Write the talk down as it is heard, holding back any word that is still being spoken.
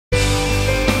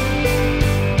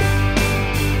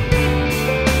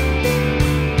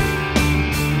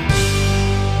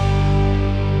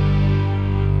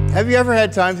Have you ever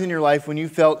had times in your life when you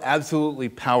felt absolutely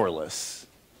powerless?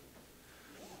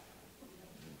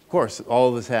 Of course, all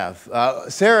of us have.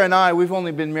 Sarah and I, we've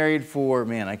only been married for,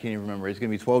 I can't even remember. It's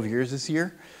going to be 12 years this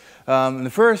year. In the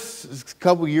first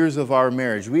couple years of our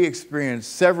marriage, we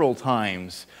experienced several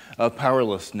times of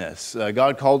powerlessness.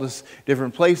 God called us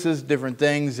different places, different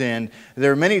things, and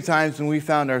there are many times when we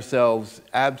found ourselves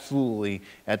absolutely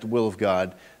at the will of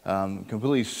God,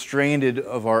 completely stranded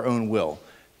of our own will.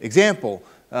 Example,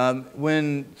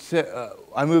 when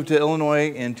I moved to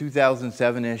Illinois in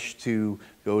 2007-ish to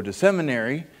go to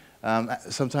seminary,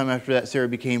 sometime after that, Sarah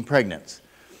became pregnant.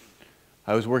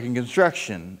 I was working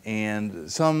construction, and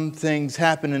some things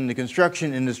happen in the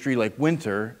construction industry, like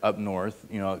winter up north,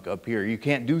 up here. You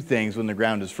can't do things when the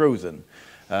ground is frozen.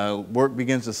 Work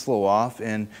begins to slow off,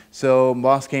 and so my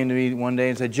boss came to me one day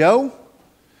and said, "Joe?"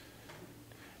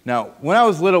 Now, when I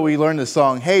was little, we learned this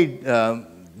song. Hey,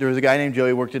 there was a guy named Joe,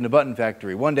 he worked in the button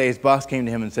factory. One day, his boss came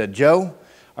to him and said, "Joe,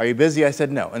 are you busy?" I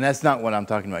said, "No," and that's not what I'm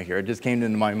talking about here. It just came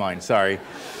into my mind, sorry.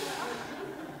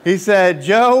 He said,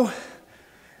 "Joe,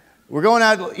 we're going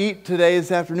out to eat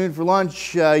this afternoon for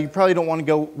lunch. You probably don't want to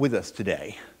go with us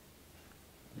today."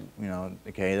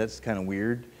 Okay, that's kind of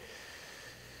weird.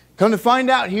 Come to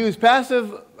find out, he was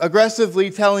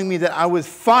passive-aggressively telling me that I was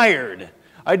fired.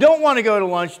 I don't want to go to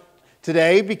lunch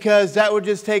today because that would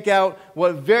just take out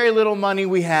what very little money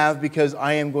we have because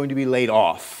I am going to be laid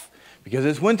off. Because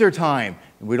it's winter time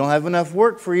and we don't have enough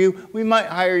work for you, we might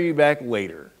hire you back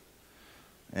later.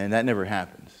 And that never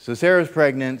happened. So Sarah's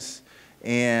pregnant,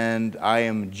 and I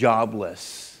am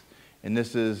jobless. And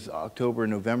this is October,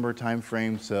 November time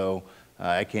frame, so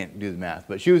I can't do the math.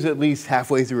 But she was at least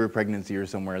halfway through her pregnancy or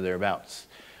somewhere thereabouts.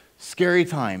 Scary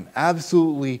time,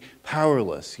 absolutely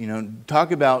powerless.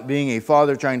 Talk about being a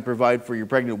father trying to provide for your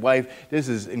pregnant wife. This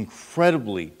is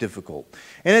incredibly difficult.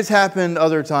 And it's happened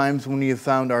other times when we have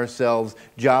found ourselves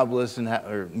jobless,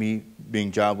 or me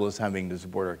being jobless, having to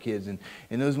support our kids. And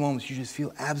in those moments, you just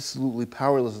feel absolutely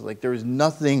powerless. Like there is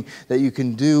nothing that you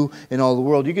can do in all the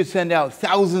world. You could send out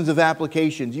thousands of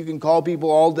applications. You can call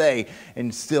people all day,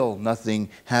 and still nothing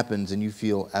happens, and you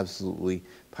feel absolutely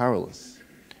powerless.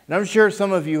 And I'm sure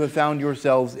some of you have found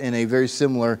yourselves in a very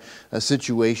similar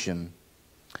situation.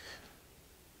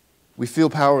 We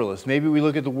feel powerless. Maybe we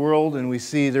look at the world and we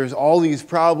see there's all these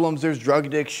problems. There's drug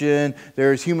addiction,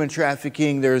 there's human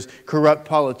trafficking, there's corrupt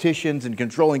politicians and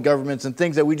controlling governments and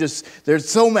things that they're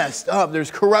so messed up. There's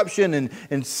corruption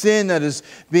and sin that is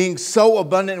being so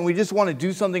abundant, and we just want to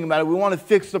do something about it. We want to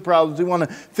fix the problems. We want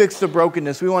to fix the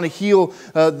brokenness. We want to heal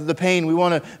the pain. We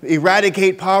want to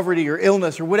eradicate poverty or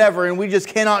illness or whatever, and we just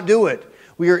cannot do it.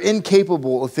 We are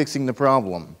incapable of fixing the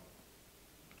problem.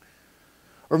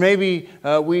 Or maybe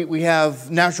we have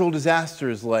natural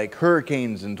disasters like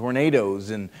hurricanes and tornadoes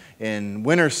and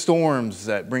winter storms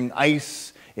that bring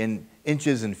ice in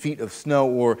inches and feet of snow,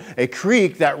 or a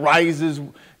creek that rises,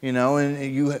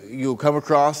 and you'll come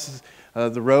across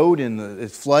the road and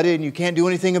it's flooded and you can't do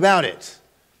anything about it.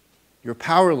 You're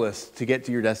powerless to get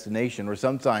to your destination, or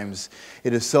sometimes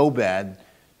it is so bad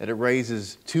that it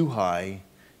rises too high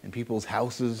and people's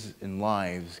houses and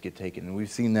lives get taken. And we've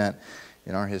seen that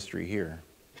in our history here.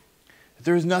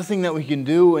 There's nothing that we can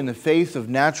do in the face of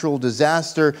natural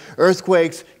disaster.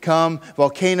 Earthquakes come,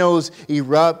 volcanoes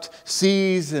erupt,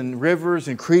 seas and rivers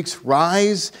and creeks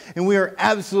rise, and we are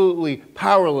absolutely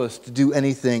powerless to do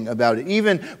anything about it.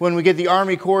 Even when we get the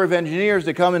Army Corps of Engineers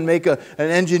to come and make an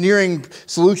engineering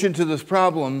solution to this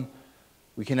problem,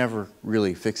 we can never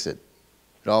really fix it.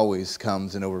 It always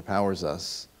comes and overpowers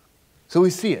us. So we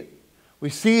see it.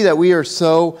 We see that we are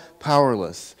so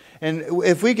powerless. And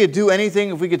if we could do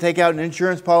anything, if we could take out an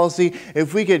insurance policy,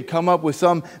 if we could come up with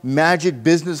some magic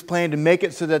business plan to make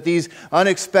it so that these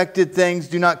unexpected things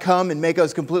do not come and make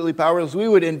us completely powerless, we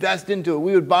would invest into it.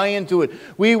 We would buy into it.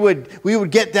 We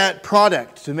would get that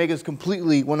product to make us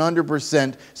completely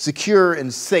 100% secure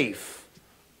and safe.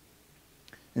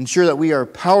 Ensure that we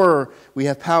have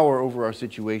power over our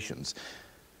situations.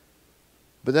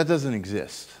 But that doesn't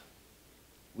exist.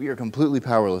 We are completely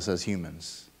powerless as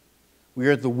humans. We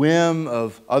are at the whim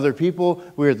of other people.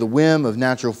 We are at the whim of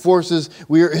natural forces.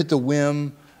 We are at the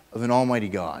whim of an almighty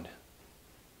God.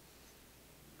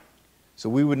 So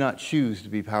we would not choose to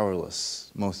be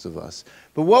powerless, most of us.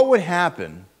 But what would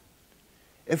happen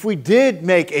if we did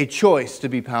make a choice to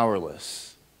be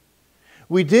powerless?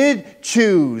 We did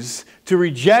choose to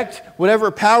reject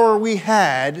whatever power we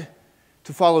had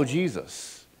to follow Jesus.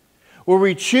 Where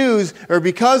we choose, or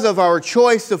because of our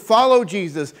choice to follow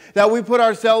Jesus, that we put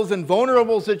ourselves in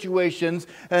vulnerable situations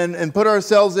and put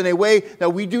ourselves in a way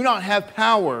that we do not have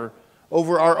power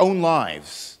over our own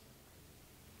lives.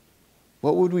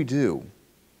 What would we do?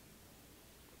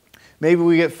 Maybe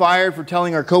we get fired for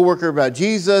telling our coworker about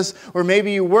Jesus, or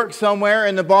maybe you work somewhere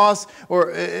and the boss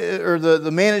or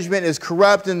the management is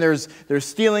corrupt and there's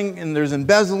stealing and there's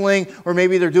embezzling, or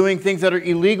maybe they're doing things that are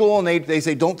illegal and they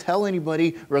say, don't tell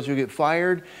anybody or else you'll get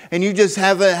fired. And you just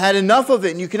have had enough of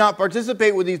it and you cannot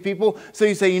participate with these people, so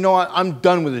you say, you know what, I'm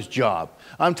done with this job.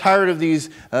 I'm tired of these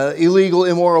illegal,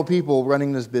 immoral people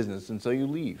running this business, and so you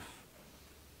leave.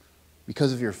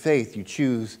 Because of your faith, you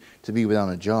choose to be without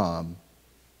a job.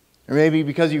 Or maybe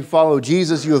because you follow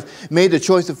Jesus, you have made the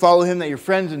choice to follow Him, that your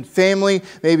friends and family,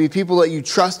 maybe people that you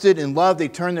trusted and loved, they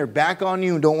turn their back on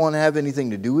you and don't want to have anything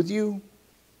to do with you.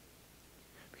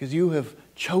 Because you have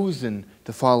chosen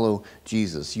to follow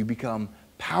Jesus. You become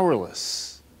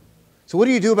powerless. So what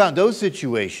do you do about those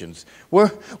situations?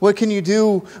 What can you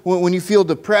do when you feel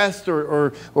depressed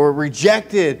or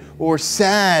rejected or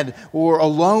sad or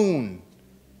alone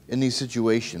in these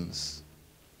situations?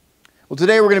 Well,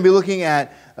 today we're going to be looking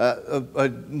at a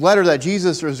letter that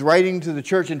Jesus was writing to the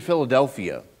church in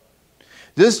Philadelphia.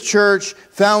 This church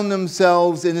found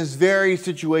themselves in this very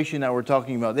situation that we're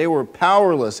talking about. They were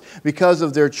powerless because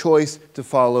of their choice to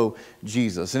follow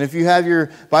Jesus. And if you have your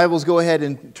Bibles, go ahead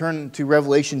and turn to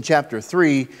Revelation chapter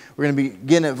 3. We're going to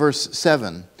begin at verse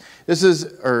 7. This is,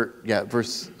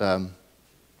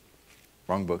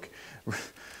 wrong book. We're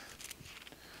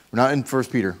not in 1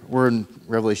 Peter. We're in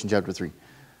Revelation chapter 3.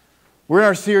 We're in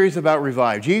our series about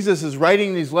revive. Jesus is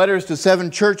writing these letters to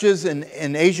 7 churches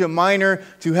in Asia Minor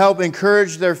to help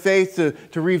encourage their faith,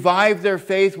 to revive their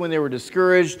faith when they were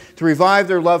discouraged, to revive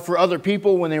their love for other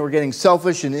people when they were getting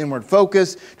selfish and inward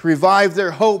focused, to revive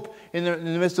their hope in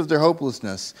the midst of their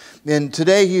hopelessness. And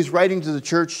today he's writing to the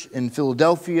church in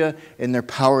Philadelphia in their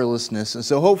powerlessness. And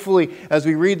so hopefully as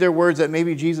we read their words that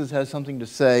maybe Jesus has something to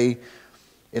say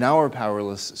in our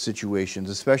powerless situations,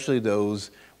 especially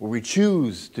those where we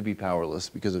choose to be powerless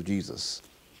because of Jesus.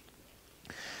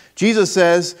 Jesus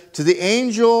says, to the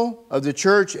angel of the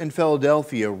church in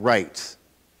Philadelphia write,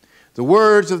 the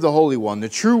words of the Holy One, the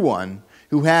true One,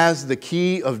 who has the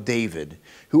key of David,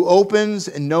 who opens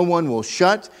and no one will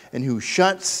shut, and who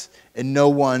shuts and no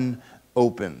one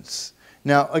opens.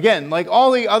 Now, again, like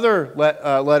all the other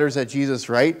letters that Jesus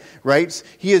writes,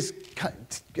 he is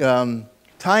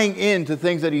tying into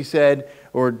things that he said,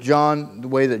 or John, the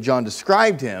way that John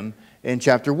described him in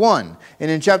chapter 1.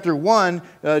 And in chapter 1,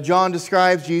 John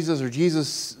describes Jesus, or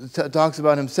Jesus talks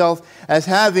about himself as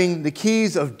having the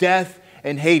keys of death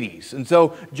and Hades. And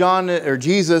so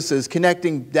Jesus is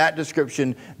connecting that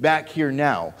description back here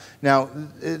now. Now,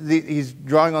 he's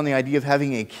drawing on the idea of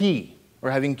having a key,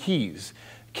 or having keys.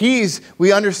 Keys,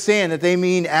 we understand that they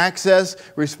mean access,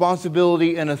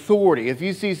 responsibility, and authority. If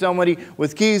you see somebody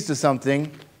with keys to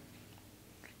something,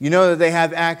 you know that they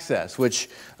have access, which,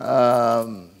 how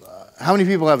many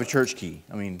people have a church key?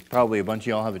 I mean, probably a bunch of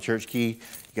y'all have a church key.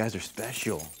 You guys are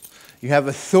special. You have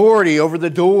authority over the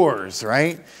doors,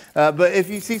 right? But if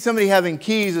you see somebody having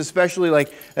keys, especially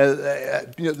like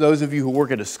those of you who work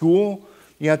at a school,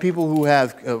 you have people who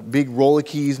have big roll of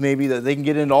keys maybe that they can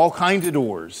get into all kinds of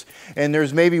doors. And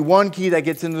there's maybe one key that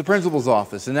gets into the principal's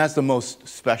office, and that's the most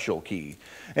special key.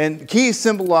 And keys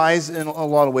symbolize, in a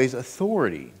lot of ways,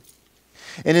 authority.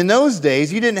 And in those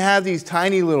days, you didn't have these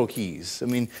tiny little keys. I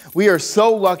mean, we are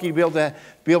so lucky to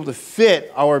be able to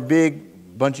fit our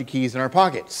big bunch of keys in our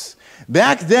pockets.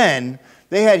 Back then,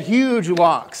 they had huge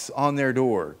locks on their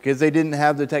door because they didn't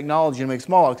have the technology to make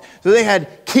small locks. So they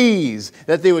had keys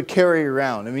that they would carry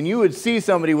around. I mean, you would see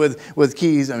somebody with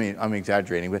keys. I mean, I'm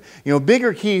exaggerating, but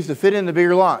bigger keys to fit in the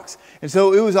bigger locks. And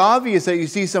so it was obvious that you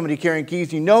see somebody carrying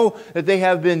keys. You know that they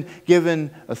have been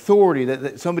given authority,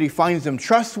 that somebody finds them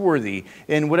trustworthy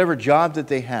in whatever job that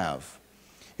they have.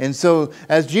 And so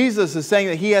as Jesus is saying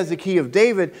that he has the key of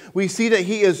David, we see that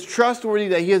he is trustworthy,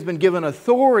 that he has been given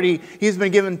authority, he has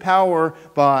been given power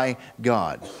by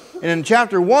God. And in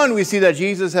chapter 1, we see that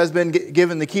Jesus has been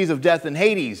given the keys of death and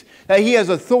Hades, that he has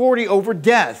authority over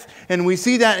death. And we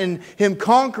see that in him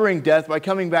conquering death by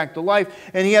coming back to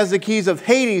life. And he has the keys of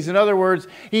Hades. In other words,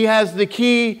 he has the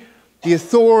key, the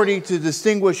authority to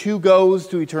distinguish who goes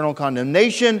to eternal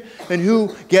condemnation and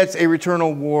who gets a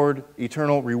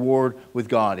eternal reward with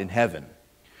God in heaven.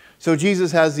 So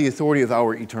Jesus has the authority of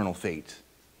our eternal fate,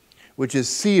 which is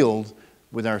sealed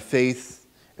with our faith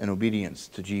and obedience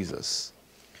to Jesus.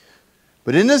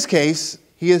 But in this case,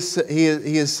 he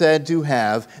is said to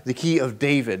have the key of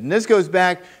David. And this goes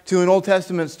back to an Old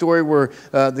Testament story where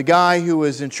the guy who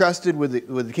was entrusted with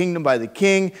the kingdom by the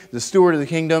king, the steward of the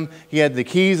kingdom, he had the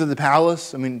keys of the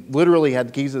palace. I mean, literally had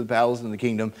the keys of the palace and the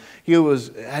kingdom. He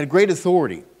had great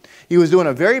authority. He was doing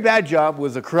a very bad job,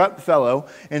 was a corrupt fellow.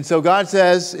 And so God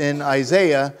says in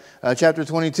Isaiah chapter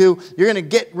 22, you're going to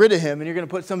get rid of him and you're going to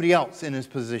put somebody else in his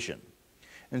position.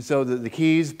 And so the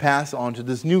keys pass on to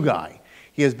this new guy.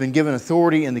 He has been given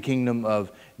authority in the kingdom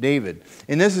of David.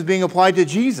 And this is being applied to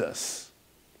Jesus.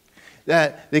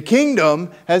 That the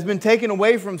kingdom has been taken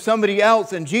away from somebody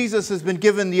else and Jesus has been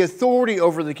given the authority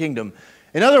over the kingdom.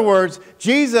 In other words,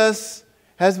 Jesus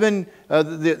has been,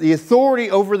 the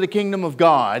authority over the kingdom of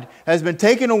God has been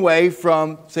taken away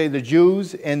from, say, the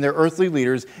Jews and their earthly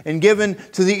leaders and given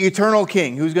to the eternal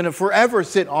king who's going to forever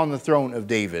sit on the throne of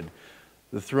David,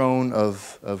 the throne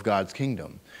of God's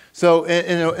kingdom. So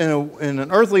in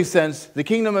an earthly sense, the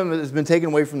kingdom has been taken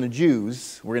away from the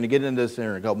Jews. We're going to get into this in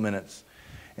a couple minutes.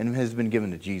 And has been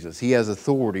given to Jesus. He has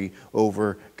authority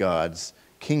over God's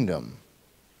kingdom.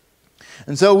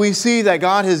 And so we see that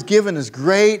God has given His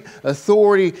great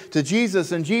authority to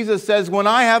Jesus. And Jesus says, when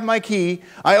I have my key,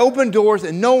 I open doors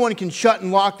and no one can shut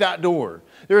and lock that door.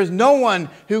 There is no one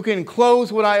who can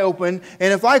close what I open.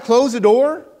 And if I close a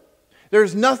door,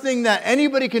 there's nothing that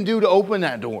anybody can do to open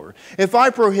that door. If I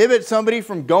prohibit somebody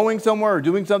from going somewhere or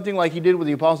doing something like he did with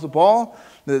the Apostle Paul,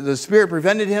 the Spirit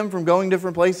prevented him from going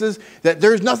different places, that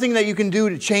there's nothing that you can do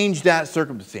to change that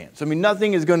circumstance. I mean,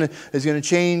 nothing is going to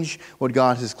change what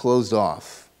God has closed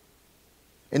off.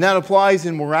 And that applies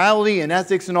in morality and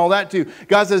ethics and all that too.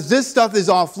 God says this stuff is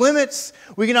off limits.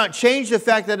 We cannot change the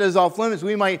fact that it is off limits.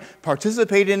 We might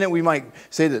participate in it. We might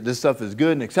say that this stuff is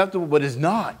good and acceptable, but it's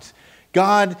not.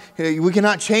 God, we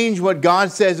cannot change what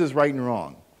God says is right and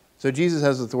wrong. So Jesus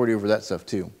has authority over that stuff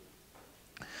too.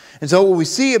 And so what we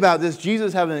see about this,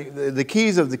 Jesus having the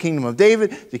keys of the kingdom of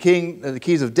David, the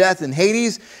keys of death and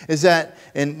Hades, is that,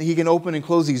 and he can open and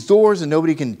close these doors and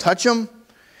nobody can touch them,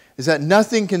 is that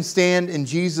nothing can stand in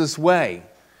Jesus' way.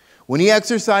 When he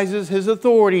exercises his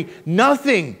authority,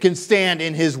 nothing can stand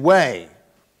in his way.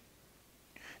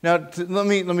 Now, let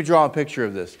me draw a picture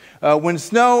of this. When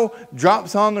snow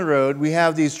drops on the road, we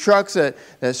have these trucks that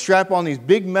strap on these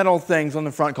big metal things on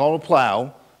the front called a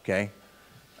plow, okay?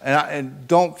 And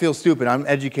don't feel stupid. I'm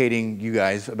educating you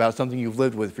guys about something you've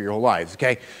lived with for your whole lives,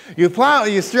 okay? You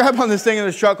strap on this thing in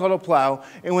this truck called a plow,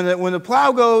 and when the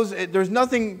plow goes, there's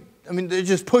nothing, I mean, it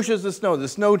just pushes the snow. The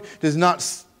snow does not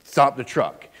stop the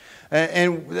truck.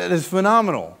 And that is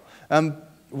phenomenal.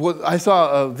 I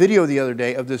saw a video the other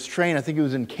day of this train, I think it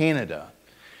was in Canada,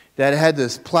 that had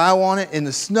this plow on it, and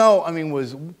the snow, I mean,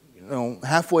 was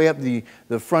halfway up the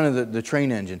front of the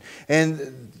train engine.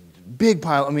 And big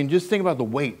pile, I mean, just think about the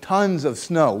weight, tons of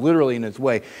snow literally in its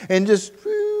way. And just,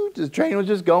 the train was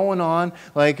just going on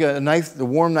like a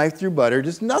warm knife through butter.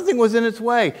 Just nothing was in its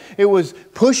way. It was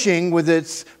pushing with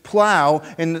its plow,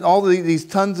 and all these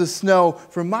tons of snow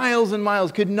for miles and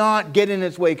miles could not get in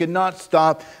its way, could not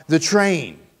stop the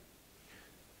train.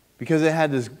 Because it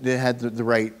had the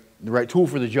right tool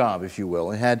for the job, if you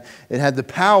will. It had the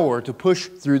power to push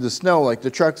through the snow like the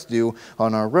trucks do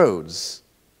on our roads.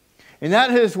 And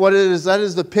that is what it is. That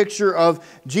is the picture of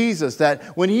Jesus, that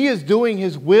when he is doing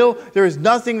his will, there is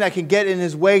nothing that can get in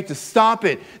his way to stop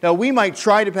it. Now, we might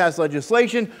try to pass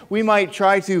legislation. We might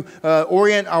try to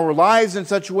orient our lives in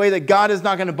such a way that God is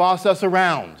not going to boss us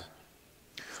around.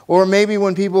 Or maybe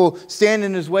when people stand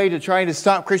in his way to try to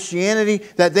stop Christianity,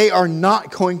 that they are not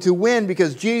going to win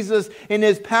because Jesus in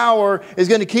his power is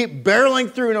going to keep barreling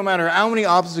through no matter how many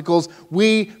obstacles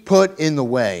we put in the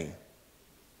way.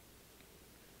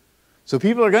 So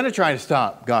people are going to try to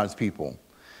stop God's people.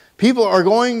 People are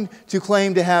going to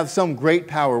claim to have some great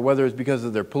power, whether it's because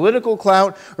of their political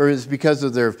clout, or it's because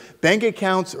of their bank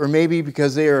accounts, or maybe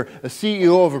because they are a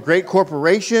CEO of a great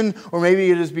corporation, or maybe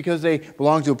it is because they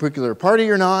belong to a particular party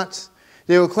or not.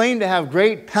 They will claim to have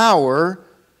great power,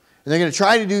 and they're going to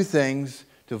try to do things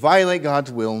to violate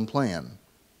God's will and plan.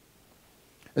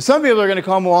 And some people are going to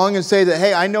come along and say that,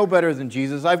 hey, I know better than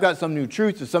Jesus. I've got some new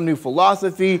truth or some new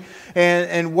philosophy,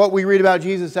 and what we read about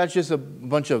Jesus, that's just a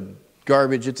bunch of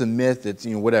garbage. It's a myth. It's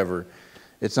whatever.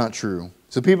 It's not true.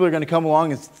 So people are going to come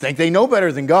along and think they know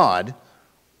better than God.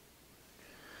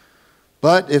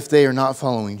 But if they are not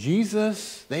following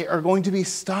Jesus, they are going to be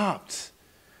stopped.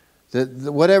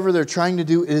 Whatever they're trying to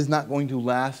do is not going to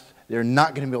last. They're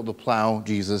not going to be able to plow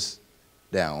Jesus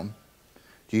down.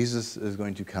 Jesus is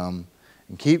going to come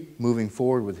and keep moving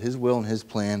forward with his will and his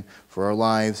plan for our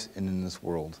lives and in this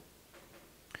world.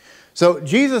 So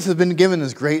Jesus has been given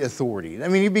this great authority. I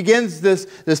mean, he begins this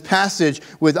passage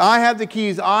with, I have the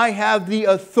keys, I have the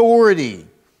authority.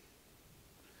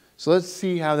 So let's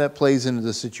see how that plays into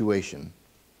the situation.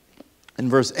 In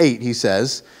verse 8, he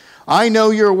says, I know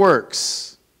your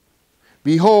works,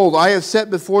 Behold, I have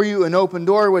set before you an open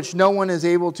door which no one is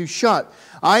able to shut.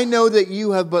 I know that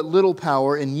you have but little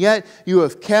power, and yet you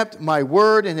have kept my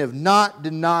word and have not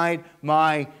denied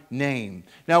my name.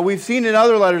 Now, we've seen in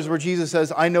other letters where Jesus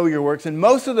says, I know your works, and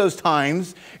most of those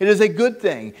times it is a good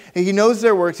thing. And He knows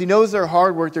their works, He knows their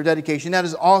hard work, their dedication. That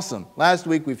is awesome. Last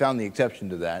week we found the exception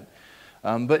to that.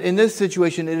 But in this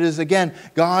situation, it is, again,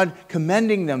 God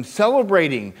commending them,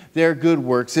 celebrating their good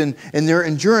works and their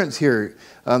endurance here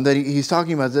that He's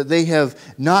talking about, that they have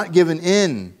not given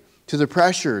in to the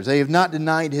pressures. They have not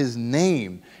denied His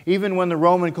name. Even when the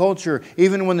Roman culture,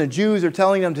 even when the Jews are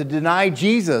telling them to deny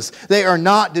Jesus, they are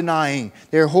not denying.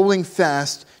 They are holding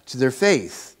fast to their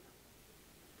faith.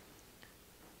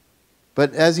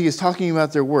 But as He is talking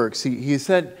about their works, He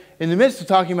said, in the midst of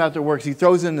talking about their works, He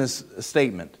throws in this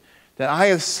statement, that I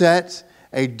have set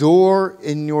a door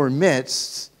in your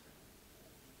midst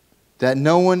that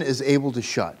no one is able to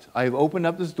shut. I have opened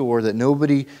up this door that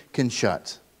nobody can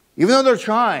shut. Even though they're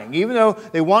trying, even though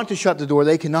they want to shut the door,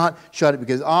 they cannot shut it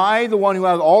because I, the one who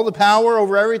has all the power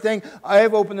over everything, I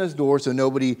have opened this door so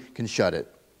nobody can shut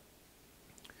it.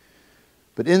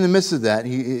 But in the midst of that,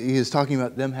 he is talking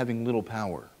about them having little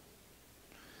power.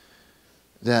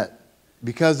 That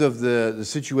because of the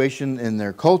situation in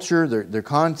their culture, their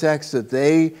context, that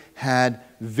they had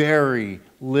very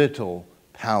little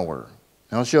power.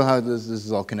 And I'll show how this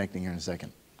is all connecting here in a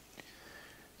second.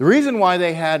 The reason why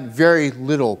they had very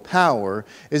little power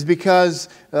is because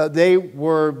they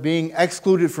were being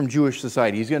excluded from Jewish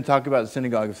society. He's going to talk about the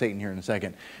synagogue of Satan here in a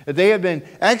second. That they have been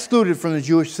excluded from the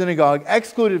Jewish synagogue,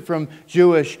 excluded from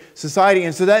Jewish society.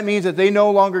 And so that means that they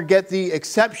no longer get the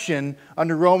exception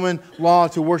under Roman law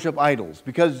to worship idols.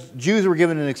 Because Jews were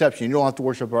given an exception. You don't have to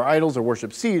worship our idols or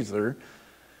worship Caesar.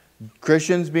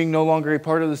 Christians, being no longer a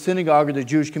part of the synagogue or the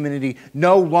Jewish community,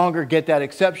 no longer get that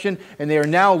exception, and they are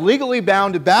now legally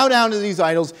bound to bow down to these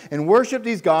idols and worship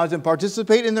these gods and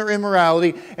participate in their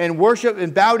immorality and worship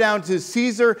and bow down to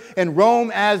Caesar and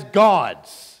Rome as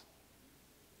gods.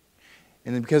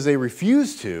 And because they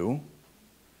refuse to,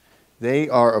 they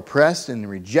are oppressed and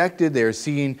rejected. They are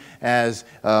seen as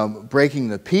breaking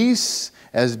the peace,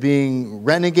 as being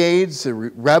renegades,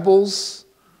 rebels.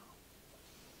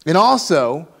 And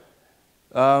also,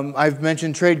 I've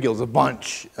mentioned trade guilds a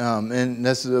bunch, and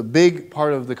that's a big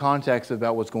part of the context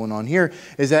about what's going on here,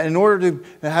 is that in order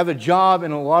to have a job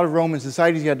in a lot of Roman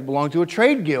societies, you had to belong to a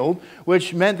trade guild,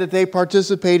 which meant that they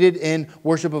participated in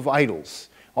worship of idols.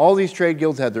 All these trade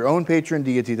guilds had their own patron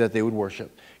deity that they would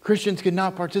worship. Christians could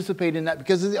not participate in that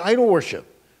because of the idol worship.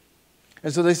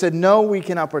 And so they said, no, we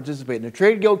cannot participate in a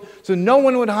trade guild, so no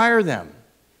one would hire them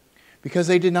because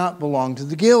they did not belong to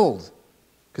the guild,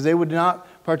 because they would not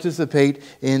participate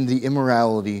in the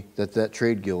immorality that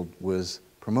trade guild was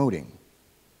promoting.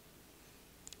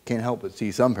 Can't help but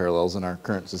see some parallels in our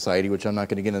current society, which I'm not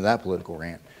going to get into that political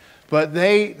rant. But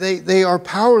they are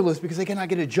powerless because they cannot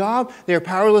get a job. They are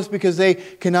powerless because they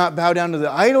cannot bow down to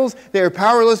the idols. They are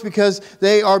powerless because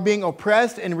they are being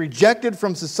oppressed and rejected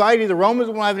from society. The Romans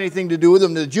won't have anything to do with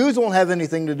them. The Jews won't have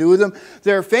anything to do with them.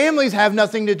 Their families have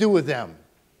nothing to do with them.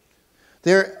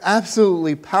 They're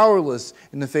absolutely powerless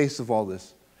in the face of all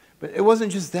this. But it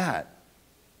wasn't just that.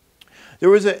 There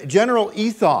was a general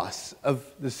ethos of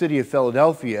the city of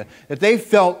Philadelphia that they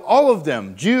felt, all of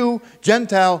them, Jew,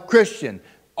 Gentile, Christian,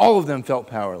 all of them felt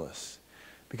powerless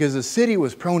because the city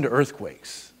was prone to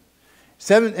earthquakes.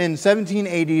 In 17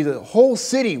 AD, the whole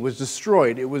city was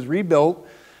destroyed. It was rebuilt,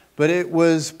 but it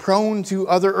was prone to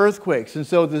other earthquakes. And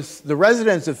so the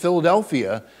residents of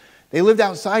Philadelphia, they lived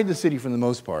outside the city for the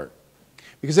most part,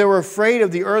 because they were afraid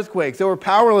of the earthquakes. They were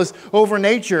powerless over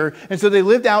nature, and so they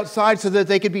lived outside so that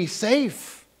they could be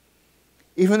safe.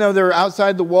 Even though they were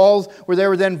outside the walls where they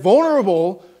were then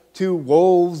vulnerable to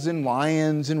wolves and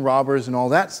lions and robbers and all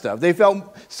that stuff. They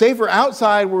felt safer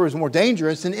outside where it was more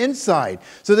dangerous than inside.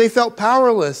 So they felt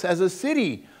powerless as a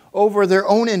city over their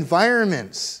own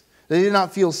environments. They did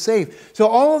not feel safe. So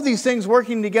all of these things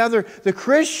working together, the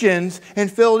Christians in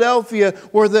Philadelphia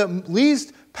were the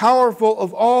least powerful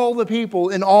of all the people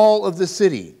in all of the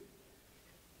city.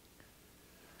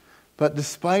 But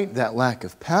despite that lack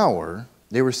of power,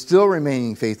 they were still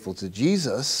remaining faithful to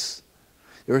Jesus.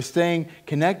 They were staying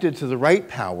connected to the right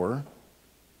power.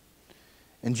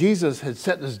 And Jesus had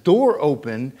set this door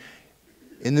open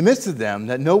in the midst of them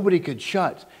that nobody could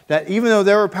shut. That even though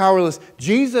they were powerless,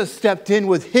 Jesus stepped in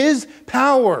with His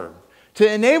power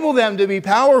to enable them to be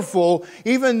powerful,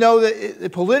 even though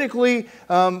that politically,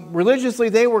 religiously,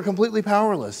 they were completely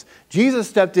powerless. Jesus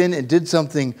stepped in and did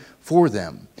something for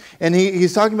them. And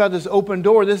he's talking about this open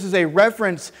door. This is a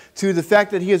reference to the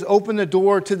fact that he has opened the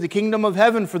door to the kingdom of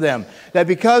heaven for them. That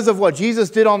because of what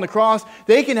Jesus did on the cross,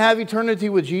 they can have eternity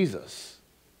with Jesus.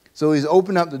 So he's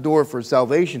opened up the door for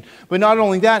salvation. But not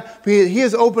only that, he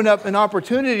has opened up an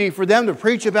opportunity for them to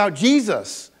preach about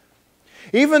Jesus.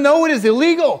 Even though it is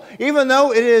illegal, even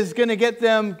though it is going to get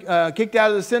them kicked out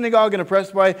of the synagogue and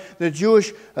oppressed by the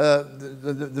Jewish,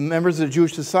 the members of the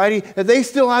Jewish society, that they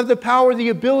still have the power, the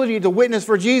ability to witness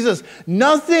for Jesus.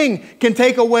 Nothing can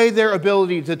take away their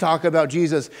ability to talk about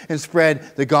Jesus and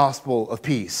spread the gospel of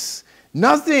peace.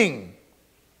 Nothing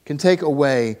can take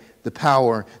away the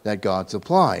power that God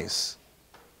supplies.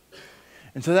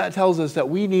 And so that tells us that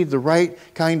we need the right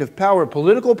kind of power.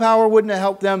 Political power wouldn't have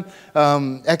helped them.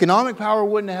 Economic power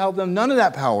wouldn't have helped them. None of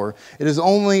that power. It is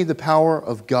only the power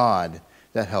of God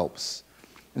that helps.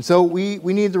 And so we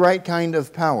need the right kind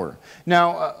of power.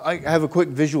 Now, I have a quick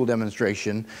visual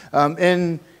demonstration.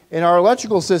 In our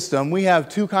electrical system, we have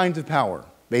two kinds of power.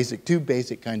 Two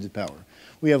basic kinds of power.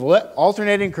 We have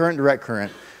alternating current, direct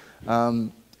current.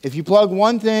 If you plug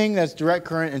one thing that's direct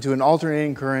current into an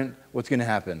alternating current, what's going to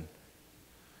happen?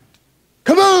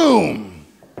 Kaboom!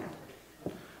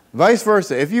 Vice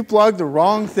versa. If you plug the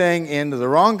wrong thing into the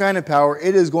wrong kind of power,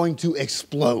 it is going to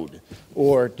explode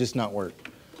or just not work.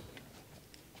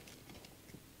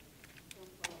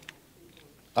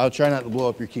 I'll try not to blow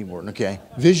up your keyboard. Okay.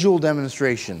 Visual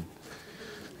demonstration.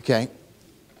 Okay.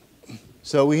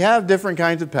 So we have different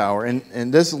kinds of power,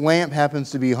 and this lamp happens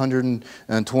to be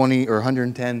 120 or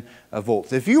 110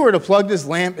 volts. If you were to plug this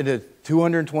lamp into a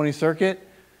 220 circuit,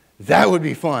 that would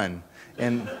be fun.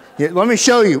 And here, let me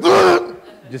show you.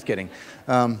 Just kidding.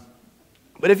 But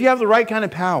if you have the right kind of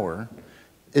power,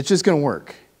 it's just going to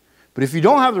work. But if you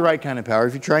don't have the right kind of power,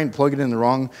 if you try and plug it in the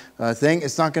wrong thing,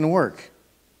 it's not going to work.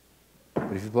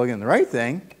 But if you plug in the right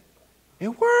thing, it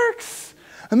works.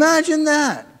 Imagine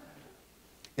that.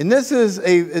 And this is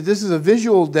a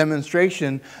visual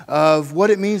demonstration of what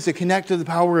it means to connect to the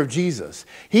power of Jesus.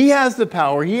 He has the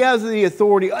power. He has the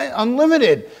authority,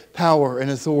 unlimited power and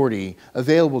authority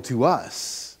available to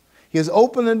us. He has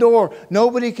opened the door.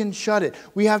 Nobody can shut it.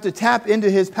 We have to tap into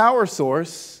his power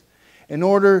source in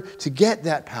order to get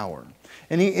that power.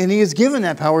 And he has given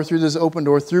that power through this open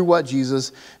door, through what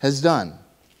Jesus has done.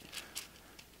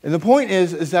 And the point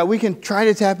is that we can try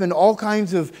to tap into all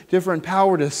kinds of different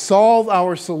power to solve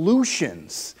our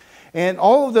solutions. And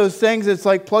all of those things, it's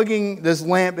like plugging this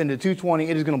lamp into 220,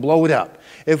 it is going to blow it up.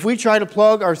 If we try to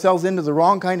plug ourselves into the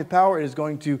wrong kind of power, it is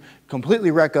going to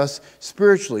completely wreck us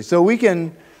spiritually. So we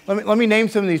can, let me name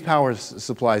some of these power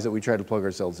supplies that we try to plug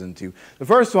ourselves into. The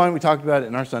first one, we talked about it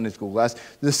in our Sunday school class,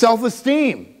 the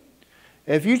self-esteem.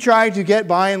 If you try to get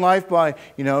by in life by,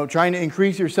 trying to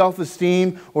increase your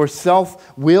self-esteem or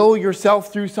self-will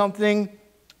yourself through something,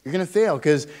 you're going to fail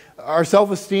because our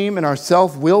self-esteem and our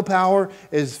self-willpower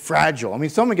is fragile. I mean,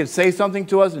 someone could say something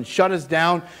to us and shut us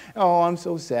down. Oh, I'm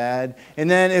so sad. And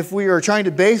then if we are trying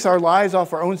to base our lives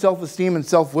off our own self-esteem and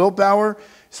self-willpower,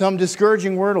 some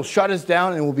discouraging word will shut us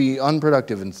down and we'll be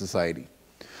unproductive in society.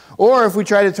 Or if we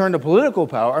try to turn to political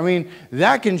power,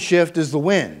 that can shift as the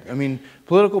wind.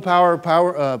 Political power,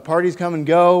 parties come and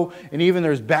go, and even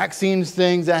there's back-scenes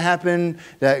things that happen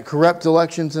that corrupt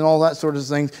elections and all that sort of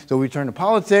things. So we turn to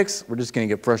politics, we're just going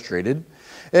to get frustrated.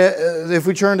 If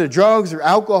we turn to drugs or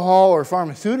alcohol or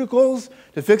pharmaceuticals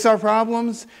to fix our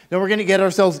problems, then we're going to get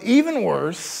ourselves even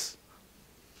worse.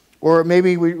 Or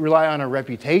maybe we rely on our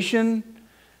reputation.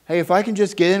 Hey, if I can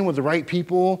just get in with the right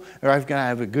people, or I've got to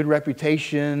have a good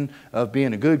reputation of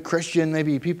being a good Christian,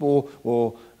 maybe people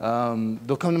will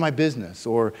they'll come to my business,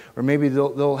 or maybe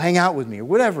they'll hang out with me, or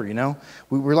whatever.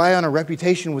 We rely on a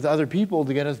reputation with other people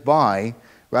to get us by,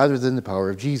 rather than the power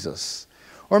of Jesus.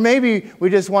 Or maybe we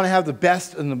just want to have the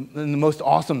best and the most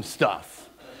awesome stuff,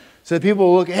 so that people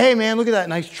will look. Hey, man, look at that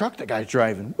nice truck that guy's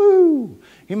driving. Woo!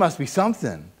 He must be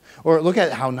something. Or look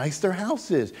at how nice their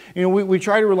house is. We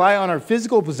try to rely on our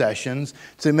physical possessions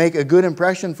to make a good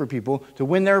impression for people, to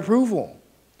win their approval.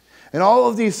 And all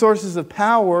of these sources of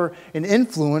power and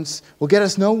influence will get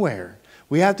us nowhere.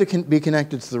 We have to be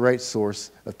connected to the right source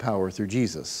of power through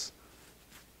Jesus.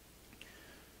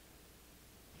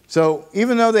 So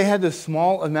even though they had this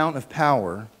small amount of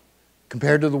power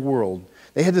compared to the world,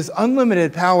 they had this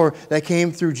unlimited power that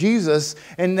came through Jesus,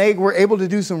 and they were able to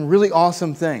do some really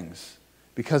awesome things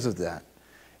because of that.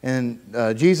 And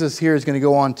Jesus here is going to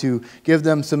go on to give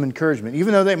them some encouragement.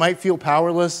 Even though they might feel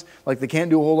powerless, like they can't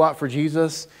do a whole lot for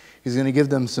Jesus, he's going to give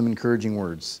them some encouraging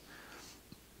words.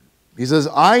 He says,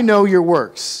 I know your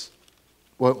works.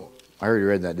 Well, I already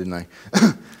read that, didn't I?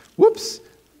 Whoops.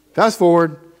 Fast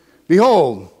forward.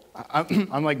 Behold,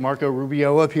 I'm like Marco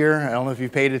Rubio up here. I don't know if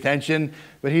you've paid attention,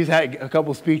 but he's had a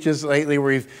couple speeches lately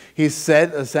where he's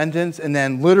said a sentence and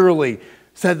then literally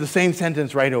said the same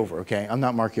sentence right over. Okay, I'm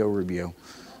not Marco Rubio.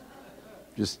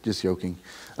 Just joking.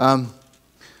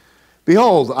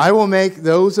 Behold, I will make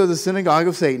those of the synagogue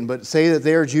of Satan, but say that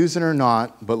they are Jews and are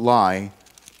not, but lie.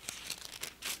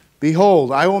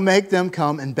 Behold, I will make them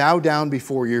come and bow down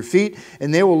before your feet,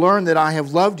 and they will learn that I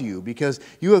have loved you, because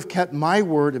you have kept my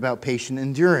word about patient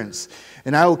endurance.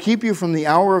 And I will keep you from the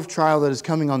hour of trial that is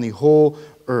coming on the whole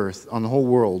earth, on the whole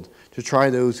world, to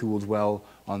try those who will dwell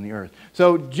on the earth.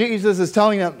 So Jesus is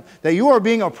telling them that you are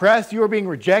being oppressed, you are being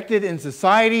rejected in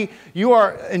society,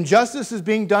 injustice is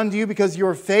being done to you because of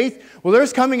your faith. Well,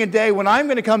 there's coming a day when I'm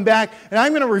going to come back and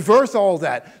I'm going to reverse all of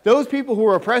that. Those people who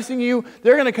are oppressing you,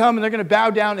 they're going to come and they're going to bow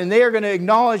down and they are going to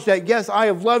acknowledge that, yes, I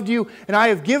have loved you and I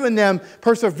have given them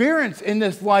perseverance in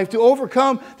this life to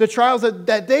overcome the trials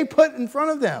that they put in front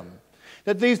of them.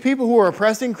 That these people who are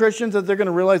oppressing Christians, that they're going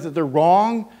to realize that they're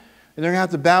wrong and they're going to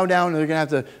have to bow down and they're going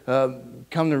to have to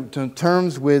come to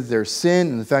terms with their sin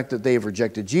and the fact that they have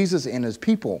rejected Jesus and his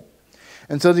people.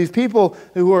 And so these people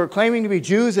who are claiming to be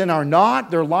Jews and are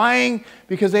not, they're lying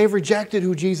because they have rejected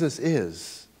who Jesus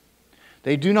is.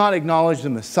 They do not acknowledge the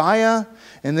Messiah,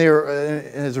 and they are,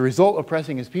 as a result,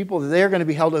 oppressing his people. They are going to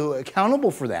be held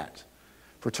accountable for that,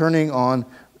 for turning on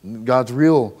God's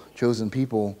real chosen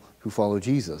people who follow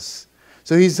Jesus.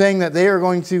 So he's saying that they are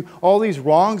going to, all these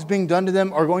wrongs being done to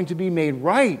them are going to be made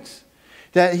right.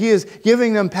 That he is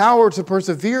giving them power to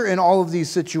persevere in all of these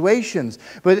situations.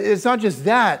 But it's not just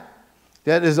that.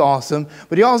 That is awesome.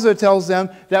 But he also tells them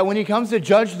that when he comes to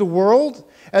judge the world,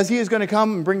 as he is going to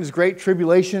come and bring this great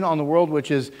tribulation on the world, which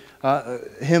is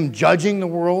him judging the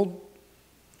world,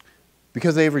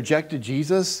 because they have rejected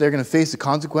Jesus, they're going to face the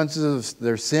consequences of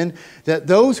their sin. That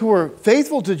those who are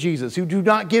faithful to Jesus, who do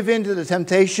not give in to the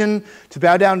temptation to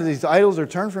bow down to these idols or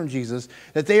turn from Jesus,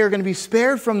 that they are going to be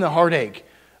spared from the heartache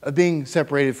of being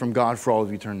separated from God for all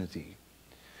of eternity.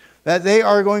 That they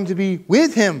are going to be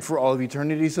with him for all of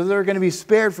eternity, so they're going to be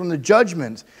spared from the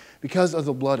judgment because of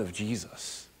the blood of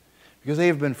Jesus. Because they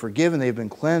have been forgiven, they have been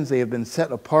cleansed, they have been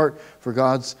set apart for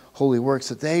God's holy works,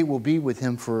 that they will be with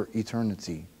him for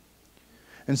eternity.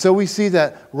 And so we see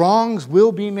that wrongs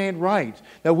will be made right.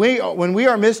 That when we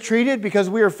are mistreated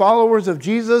because we are followers of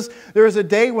Jesus, there is a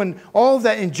day when all of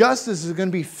that injustice is going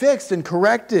to be fixed and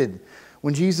corrected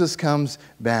when Jesus comes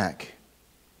back.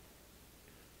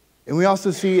 And we also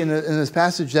see in this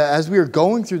passage that as we are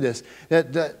going through this,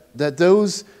 that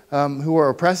those who are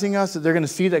oppressing us, that they're going to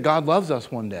see that God loves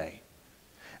us one day.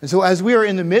 And so as we are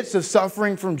in the midst of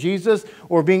suffering from Jesus,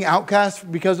 or being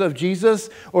outcast because of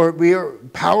Jesus, or we are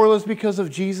powerless because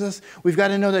of Jesus, we've got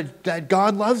to know that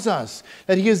God loves us,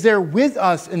 that he is there with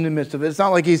us in the midst of it. It's not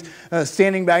like he's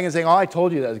standing back and saying, oh, I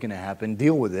told you that was going to happen,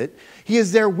 deal with it. He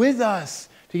is there with us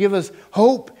to give us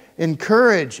hope and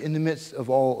courage in the midst of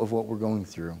all of what we're going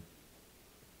through.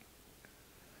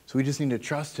 So we just need to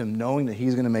trust him, knowing that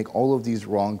he's going to make all of these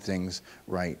wrong things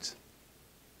right.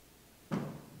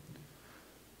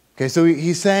 Okay, so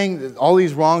he's saying that all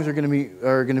these wrongs are going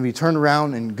to be turned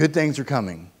around and good things are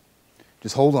coming.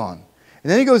 Just hold on.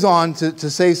 And then he goes on to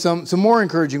say some more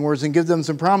encouraging words and give them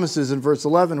some promises in verse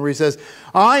 11 where he says,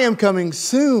 I am coming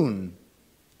soon.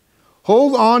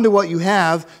 Hold on to what you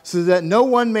have so that no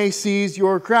one may seize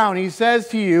your crown. He says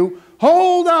to you,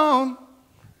 hold on,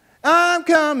 I'm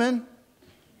coming.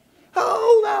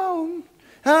 Hold on,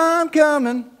 I'm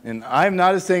coming. And I'm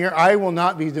not a singer. I will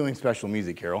not be doing special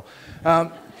music, Carol.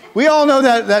 We all know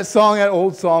that song, that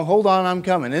old song, hold on, I'm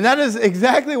coming. And that is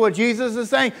exactly what Jesus is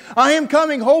saying. I am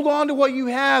coming. Hold on to what you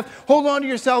have. Hold on to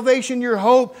your salvation, your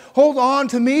hope. Hold on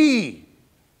to me.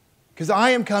 Because I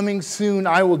am coming soon.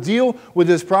 I will deal with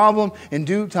this problem in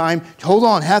due time. Hold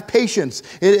on, have patience.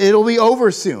 It'll be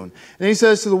over soon. And he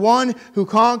says, to the one who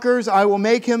conquers, I will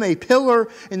make him a pillar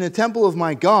in the temple of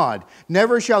my God.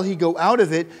 Never shall he go out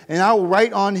of it, and I will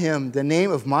write on him the name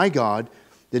of my God,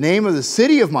 the name of the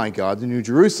city of my God, the New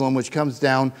Jerusalem, which comes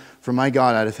down from my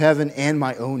God out of heaven, and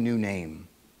my own new name.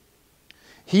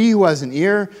 He who has an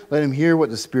ear, let him hear what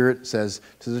the Spirit says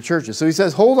to the churches. So he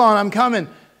says, hold on, I'm coming.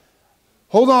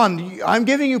 Hold on, I'm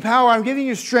giving you power, I'm giving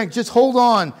you strength, just hold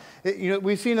on.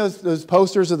 We've seen those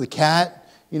posters of the cat,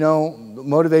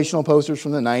 motivational posters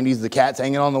from the 90s, the cat's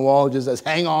hanging on the wall, just says,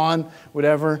 hang on,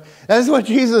 whatever. That's what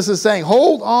Jesus is saying.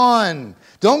 Hold on.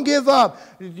 Don't give up.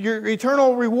 Your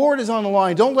eternal reward is on the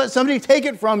line. Don't let somebody take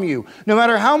it from you. No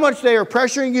matter how much they are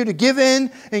pressuring you to give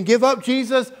in and give up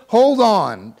Jesus, hold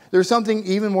on. There's something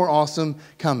even more awesome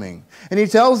coming. And he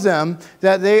tells them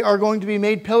that they are going to be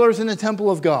made pillars in the temple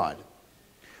of God,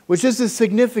 which is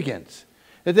significant.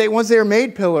 That once they are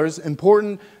made pillars,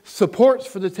 important supports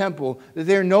for the temple, that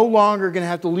they are no longer going to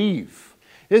have to leave.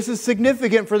 This is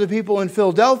significant for the people in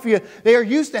Philadelphia. They are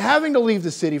used to having to leave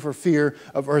the city for fear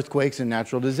of earthquakes and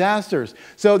natural disasters.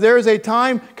 So there is a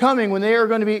time coming when they are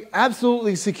going to be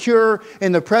absolutely secure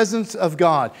in the presence of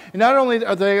God. And not only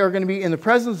are they going to be in the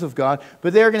presence of God,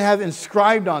 but they are going to have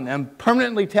inscribed on them,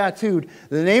 permanently tattooed,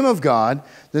 the name of God,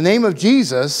 the name of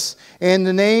Jesus, and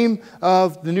the name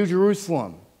of the New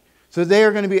Jerusalem. So they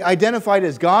are going to be identified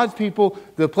as God's people,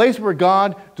 the place where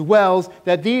God dwells,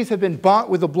 that these have been bought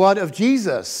with the blood of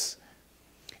Jesus.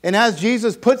 And as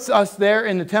Jesus puts us there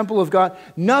in the temple of God,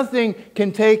 nothing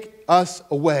can take us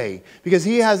away. Because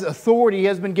he has authority. He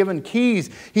has been given keys.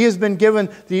 He has been given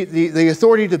the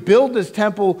authority to build this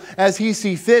temple as he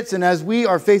sees fit. And as we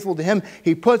are faithful to him,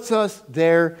 he puts us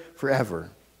there forever.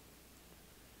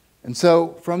 And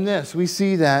so from this, we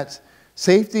see that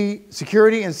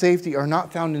security and safety are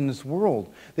not found in this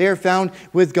world. They are found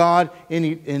with God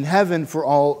in heaven for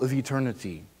all of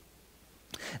eternity.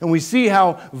 And we see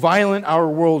how violent our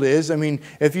world is. I mean,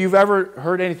 if you've ever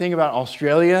heard anything about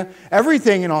Australia,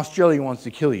 everything in Australia wants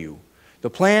to kill you. The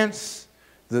plants,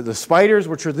 the spiders,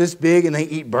 which are this big and they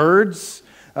eat birds,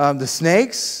 the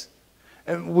snakes.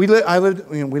 And we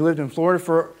lived in Florida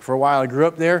for a while. I grew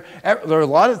up there. There are a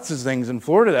lot of things in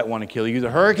Florida that want to kill you. The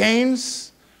hurricanes,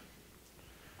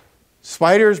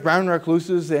 spiders, brown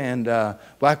recluses, and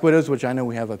black widows, which I know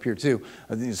we have up here too.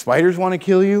 The spiders want to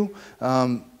kill you.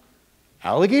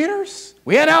 Alligators?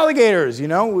 We had alligators, you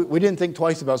know. We didn't think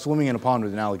twice about swimming in a pond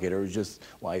with an alligator. It was just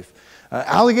life.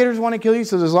 Alligators want to kill you,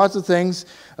 so there's lots of things.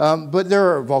 But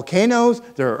there are volcanoes,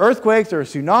 there are earthquakes, there are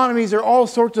tsunamis, there are all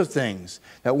sorts of things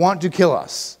that want to kill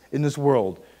us in this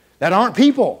world that aren't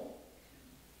people.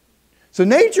 So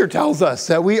nature tells us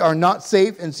that we are not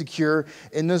safe and secure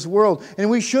in this world. And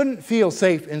we shouldn't feel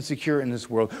safe and secure in this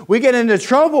world. We get into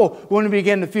trouble when we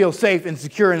begin to feel safe and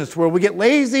secure in this world. We get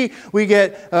lazy. We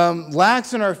get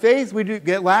lax in our faith. We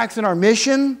get lax in our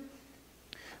mission.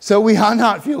 So we ought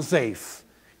not feel safe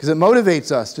because it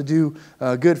motivates us to do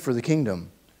good for the kingdom.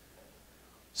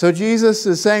 So Jesus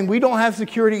is saying we don't have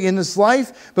security in this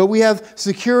life, but we have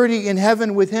security in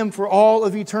heaven with him for all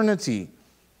of eternity.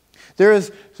 There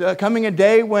is coming a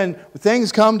day when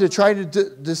things come to try to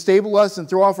destabilize us and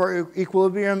throw off our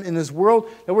equilibrium in this world,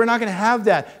 that we're not going to have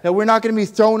that we're not going to be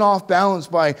thrown off balance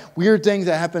by weird things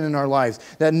that happen in our lives,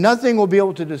 that nothing will be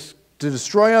able to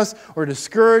destroy us or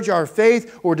discourage our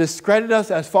faith or discredit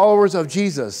us as followers of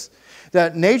Jesus,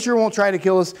 that nature won't try to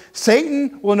kill us,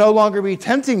 Satan will no longer be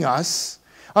tempting us,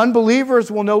 unbelievers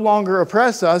will no longer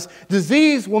oppress us,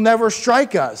 disease will never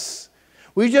strike us.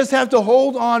 We just have to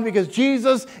hold on because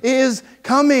Jesus is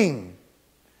coming.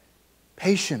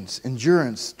 Patience,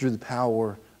 endurance through the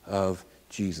power of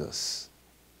Jesus.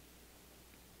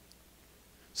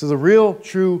 So the real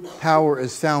true power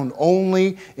is found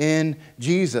only in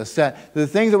Jesus. That the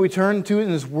things that we turn to in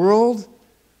this world,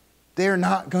 they are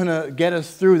not going to get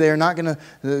us through. They are not going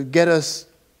to get us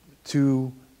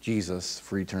to Jesus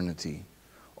for eternity.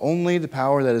 Only the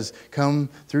power that has come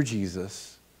through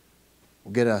Jesus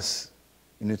will get us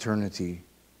in eternity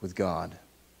with God.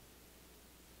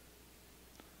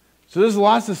 So there's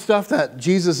lots of stuff that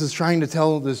Jesus is trying to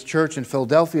tell this church in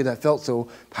Philadelphia that felt so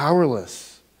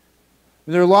powerless.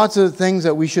 There are lots of things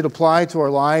that we should apply to our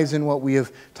lives in what we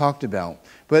have talked about.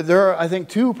 But there are, I think,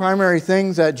 two primary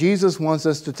things that Jesus wants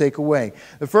us to take away.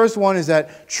 The first one is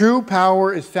that true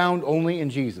power is found only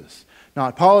in Jesus.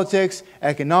 Not politics,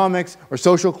 economics, or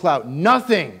social clout.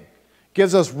 Nothing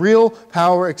gives us real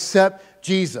power except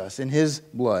Jesus in his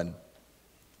blood.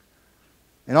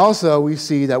 And also we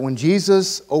see that when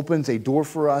Jesus opens a door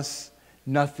for us,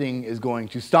 nothing is going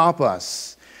to stop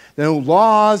us. No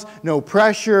laws, no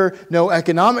pressure, no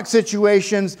economic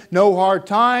situations, no hard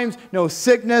times, no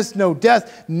sickness, no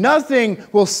death. Nothing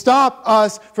will stop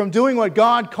us from doing what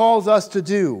God calls us to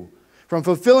do, from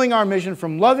fulfilling our mission,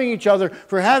 from loving each other,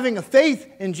 for having a faith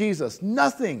in Jesus.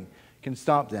 Nothing can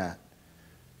stop that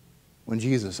when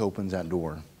Jesus opens that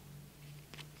door.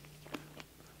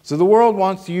 So the world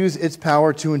wants to use its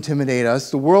power to intimidate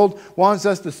us. The world wants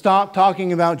us to stop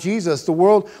talking about Jesus. The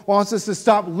world wants us to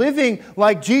stop living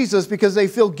like Jesus because they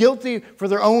feel guilty for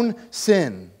their own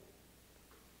sin.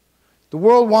 The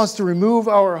world wants to remove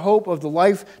our hope of the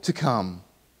life to come.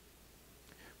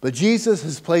 But Jesus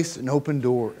has placed an open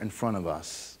door in front of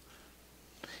us.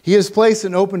 He has placed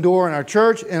an open door in our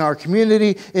church, in our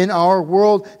community, in our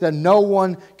world that no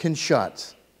one can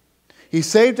shut. He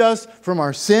saved us from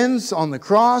our sins on the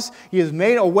cross. He has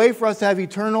made a way for us to have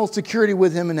eternal security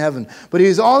with Him in heaven. But He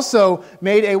has also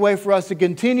made a way for us to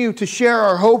continue to share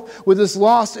our hope with this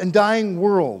lost and dying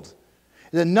world.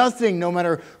 That nothing, no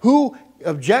matter who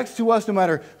objects to us, no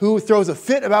matter who throws a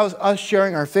fit about us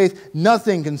sharing our faith,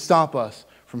 nothing can stop us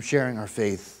from sharing our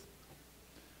faith.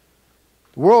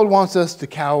 The world wants us to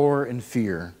cower in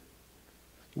fear.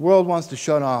 The world wants to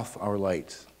shut off our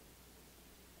light.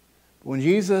 But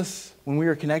when we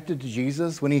are connected to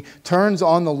Jesus, when He turns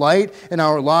on the light in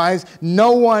our lives,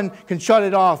 no one can shut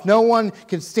it off. No one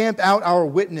can stamp out our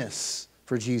witness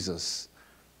for Jesus.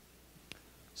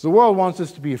 So the world wants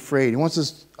us to be afraid. He wants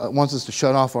us to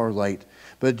shut off our light.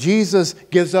 But Jesus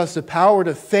gives us the power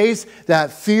to face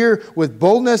that fear with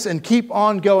boldness and keep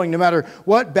on going. No matter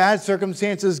what bad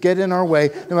circumstances get in our way,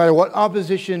 no matter what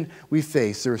opposition we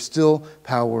face, there is still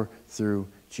power through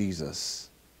Jesus.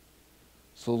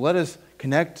 So let us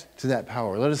connect to that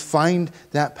power. Let us find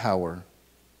that power.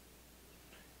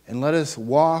 And let us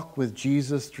walk with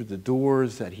Jesus through the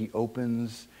doors that He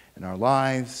opens in our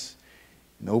lives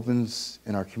and opens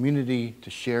in our community to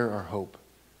share our hope,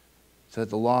 so that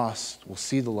the lost will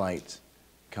see the light,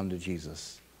 come to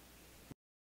Jesus.